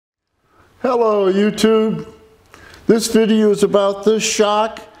Hello YouTube. This video is about this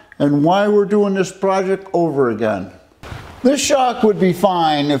shock and why we're doing this project over again. This shock would be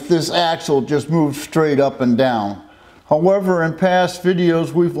fine if this axle just moved straight up and down. However, in past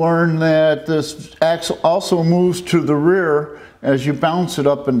videos we've learned that this axle also moves to the rear as you bounce it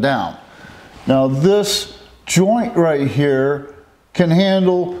up and down. Now this joint right here can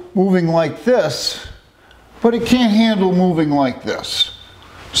handle moving like this, but it can't handle moving like this.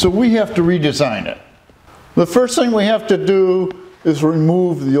 So we have to redesign it. The first thing we have to do is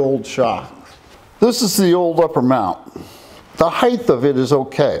remove the old shock. This is the old upper mount. The height of it is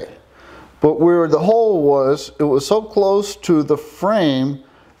okay, but where the hole was, it was so close to the frame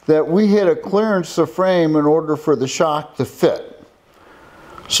that we had to clearance the frame in order for the shock to fit.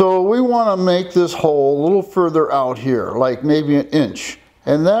 So we want to make this hole a little further out here, like maybe an inch,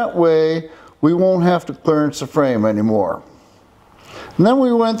 and that way we won't have to clearance the frame anymore. And then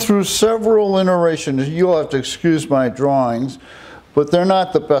we went through several iterations. You'll have to excuse my drawings, but they're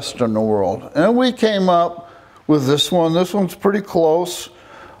not the best in the world. And we came up with this one. This one's pretty close.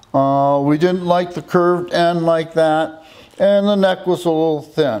 We didn't like the curved end like that, and the neck was a little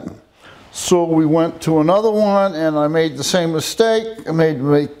thin. So we went to another one, and I made the same mistake. I made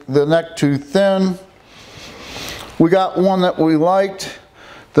the neck too thin. We got one that we liked.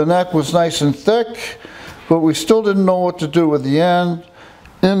 The neck was nice and thick, but we still didn't know what to do with the end.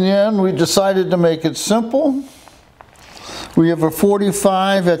 In the end, we decided to make it simple. We have a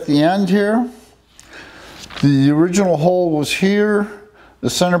 45 at the end here. The original hole was here.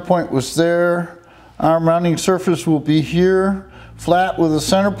 The center point was there. Our mounting surface will be here, flat with a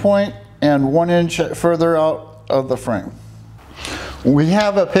center point and 1 inch further out of the frame. We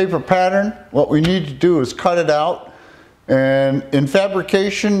have a paper pattern. What we need to do is cut it out. And in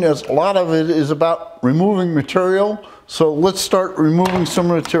fabrication, a lot of it is about removing material. So let's start removing some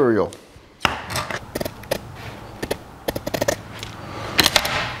material.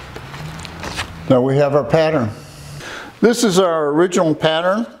 Now we have our pattern. This is our original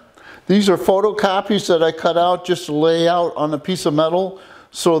pattern. These are photocopies that I cut out just to lay out on a piece of metal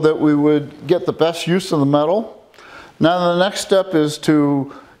so that we would get the best use of the metal. Now the next step is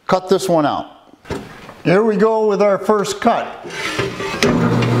to cut this one out. Here we go with our first cut.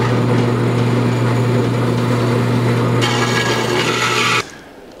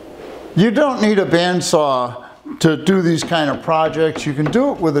 You don't need a bandsaw to do these kind of projects. You can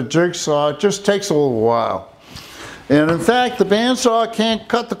do it with a jigsaw. It just takes a little while. And in fact, the bandsaw can't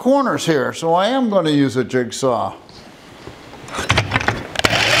cut the corners here, so I am going to use a jigsaw.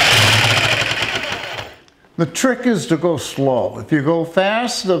 The trick is to go slow. If you go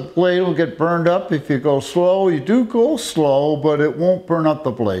fast, the blade will get burned up. If you go slow, you do go slow, but it won't burn up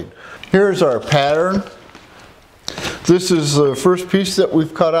the blade. Here's our pattern. This is the first piece that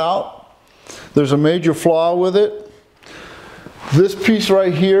we've cut out. There's a major flaw with it. This piece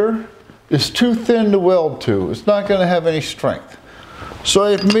right here is too thin to weld to. It's not going to have any strength. So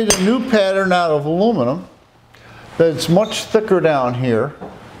I've made a new pattern out of aluminum that's much thicker down here,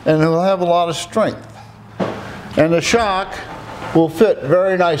 and it will have a lot of strength. And the shock will fit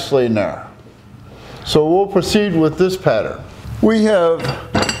very nicely in there. So we'll proceed with this pattern. We have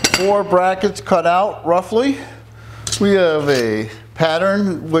 4 brackets cut out roughly. We have a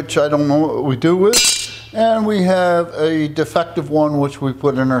pattern, which I don't know what we do with, and we have a defective one which we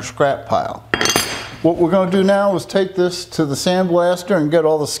put in our scrap pile. What we're going to do now is take this to the sandblaster and get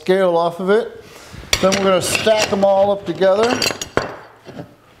all the scale off of it. Then we're going to stack them all up together,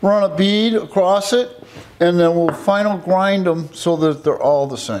 run a bead across it, and then we'll final grind them so that they're all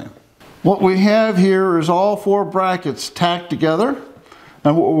the same. What we have here is all 4 brackets tacked together,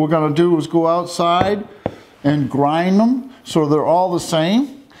 and what we're going to do is go outside and grind them so they're all the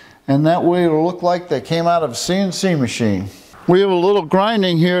same, and that way it'll look like they came out of a CNC machine. We have a little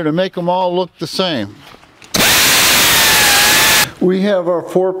grinding here to make them all look the same. We have our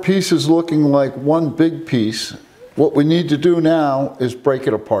 4 pieces looking like one big piece. What we need to do now is break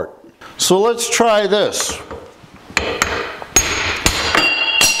it apart. So let's try this.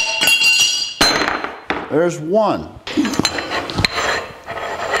 There's 1.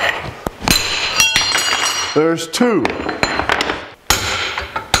 There's 2.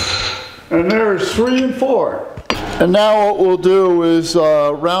 And there's 3 and 4. And now what we'll do is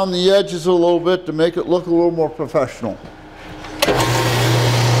round the edges a little bit to make it look a little more professional.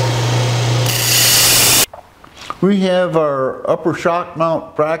 We have our upper shock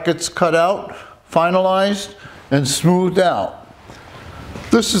mount brackets cut out, finalized, and smoothed out.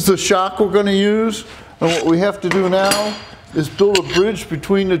 This is the shock we're going to use, and what we have to do now is build a bridge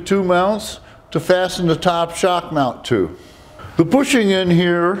between the 2 mounts to fasten the top shock mount to. The bushing in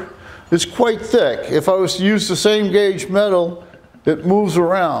here is quite thick. If I was to use the same gauge metal, it moves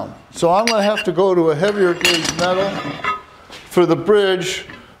around. So I'm going to have to go to a heavier gauge metal for the bridge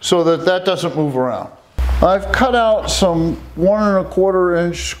so that that doesn't move around. I've cut out some 1 1/4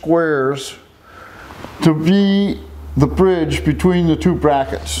 inch squares to be the bridge between the two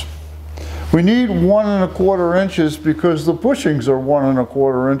brackets. We need 1 1/4 inches because the bushings are 1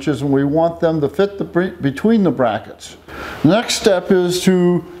 1/4 inches and we want them to fit between the brackets. The next step is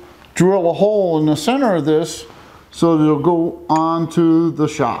to drill a hole in the center of this so that it'll go onto the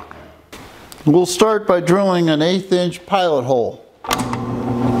shock. We'll start by drilling an 1/8 inch pilot hole.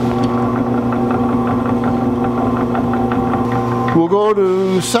 We'll go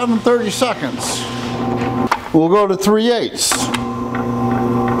to 7/32. We'll go to 3/8.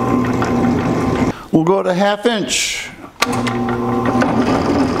 We'll go to 1/2 inch.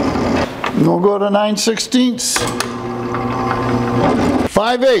 We'll go to 9/16.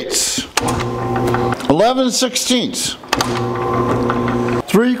 5/8. 11/16.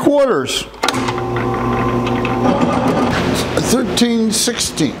 3/4.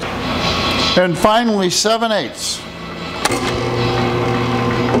 13/16. And finally 7/8.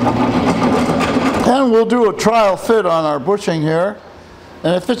 And we'll do a trial fit on our bushing here,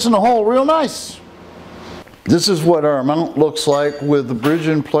 and it fits in the hole real nice. This is what our mount looks like with the bridge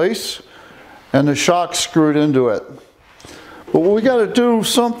in place and the shock screwed into it. But we got to do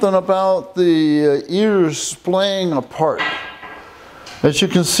something about the ears splaying apart. As you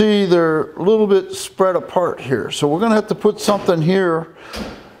can see, they're a little bit spread apart here. So we're going to have to put something here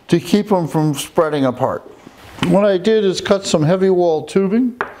to keep them from spreading apart. What I did is cut some heavy wall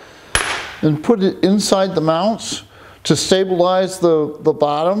tubing and put it inside the mounts to stabilize the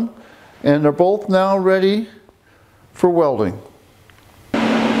bottom, and they're both now ready for welding.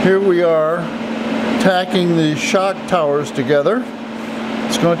 Here we are tacking the shock towers together.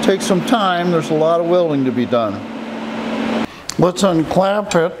 It's going to take some time. There's a lot of welding to be done. Let's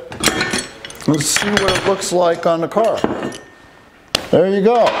unclamp it. Let's see what it looks like on the car. There you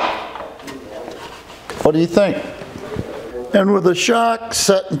go. What do you think? And with the shock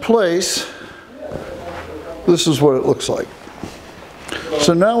set in place, this is what it looks like.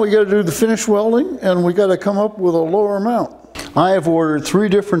 So now we got to do the finish welding, and we got to come up with a lower mount. I have ordered 3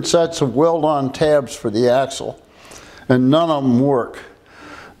 different sets of weld-on tabs for the axle, and none of them work.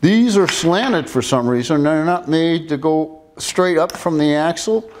 These are slanted for some reason. They're not made to go straight up from the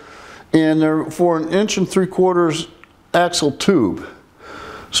axle, and they're for an 1 3/4 axle tube.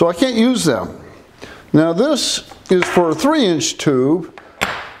 So I can't use them. Now this is for a 3-inch tube,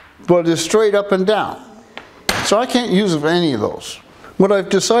 but is straight up and down. So I can't use any of those. What I've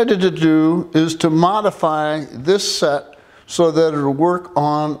decided to do is to modify this set so that it'll work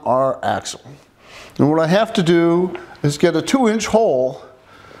on our axle. And what I have to do is get a 2-inch hole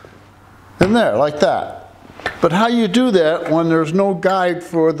in there, like that. But how you do that when there's no guide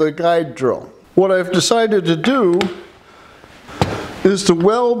for the guide drill? What I've decided to do is to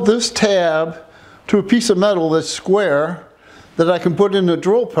weld this tab to a piece of metal that's square that I can put in the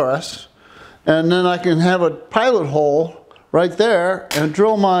drill press, and then I can have a pilot hole right there and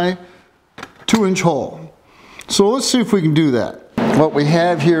drill my 2-inch hole. So let's see if we can do that. What we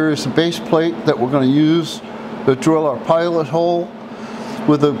have here is a base plate that we're going to use to drill our pilot hole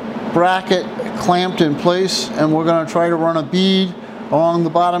with a bracket clamped in place, and we're going to try to run a bead along the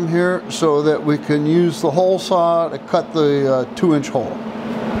bottom here so that we can use the hole saw to cut the 2-inch hole.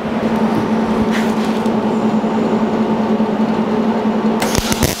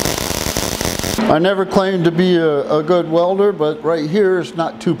 I never claimed to be a good welder, but right here is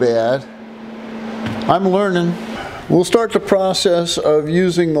not too bad. I'm learning. We'll start the process of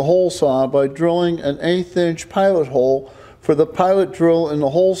using the hole saw by drilling an 1/8 inch pilot hole for the pilot drill in the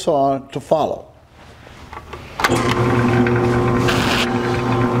hole saw to follow.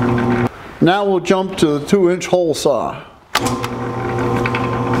 Now we'll jump to the 2-inch hole saw.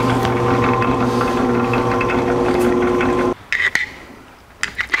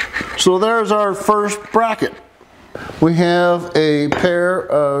 So there's our first bracket. We have a pair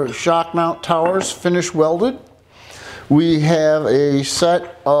of shock mount towers finished welded. We have a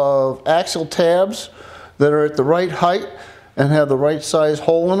set of axle tabs that are at the right height and have the right size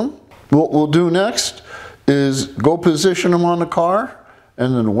hole in them. What we'll do next is go position them on the car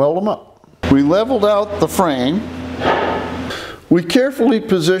and then weld them up. We leveled out the frame. We carefully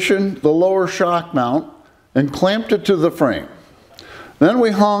positioned the lower shock mount and clamped it to the frame. Then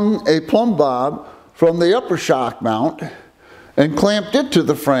we hung a plumb bob from the upper shock mount and clamped it to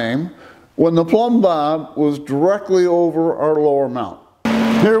the frame when the plumb bob was directly over our lower mount.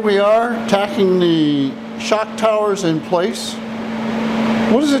 Here we are tacking the shock towers in place.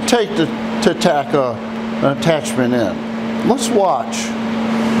 What does it take to tack an attachment in? Let's watch.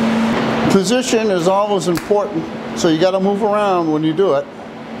 Position is always important, so you got to move around when you do it.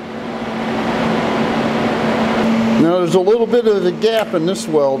 Now there's a little bit of a gap in this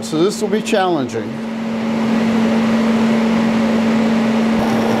weld, so this will be challenging.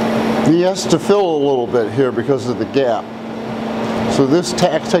 He has to fill a little bit here because of the gap. So this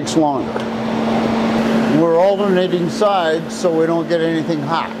tack takes longer. We're alternating sides so we don't get anything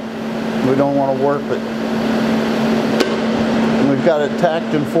hot. We don't want to warp it. We've got it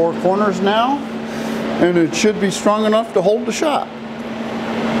tacked in 4 corners now, and it should be strong enough to hold the shock.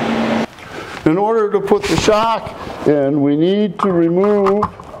 In order to put the shock in, we need to remove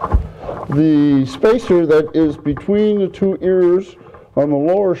the spacer that is between the 2 ears on the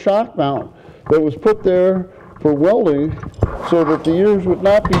lower shock mount that was put there for welding so that the ears would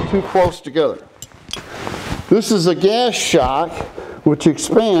not be too close together. This is a gas shock which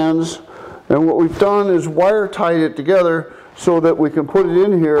expands, and what we've done is wire tied it together so that we can put it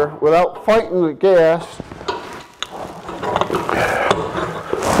in here without fighting the gas.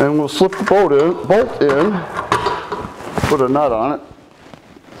 And we'll slip the bolt in, put a nut on it.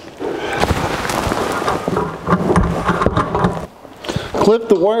 Clip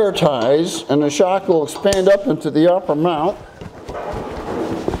the wire ties, and the shock will expand up into the upper mount.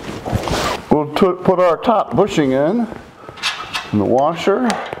 We'll put our top bushing in, and the washer,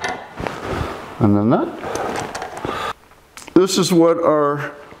 and the nut. This is what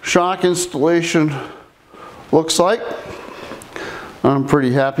our shock installation looks like. I'm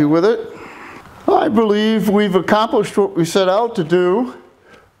pretty happy with it. I believe we've accomplished what we set out to do.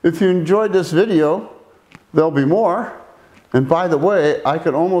 If you enjoyed this video, there'll be more. And by the way, I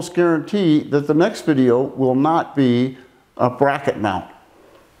can almost guarantee that the next video will not be a bracket mount.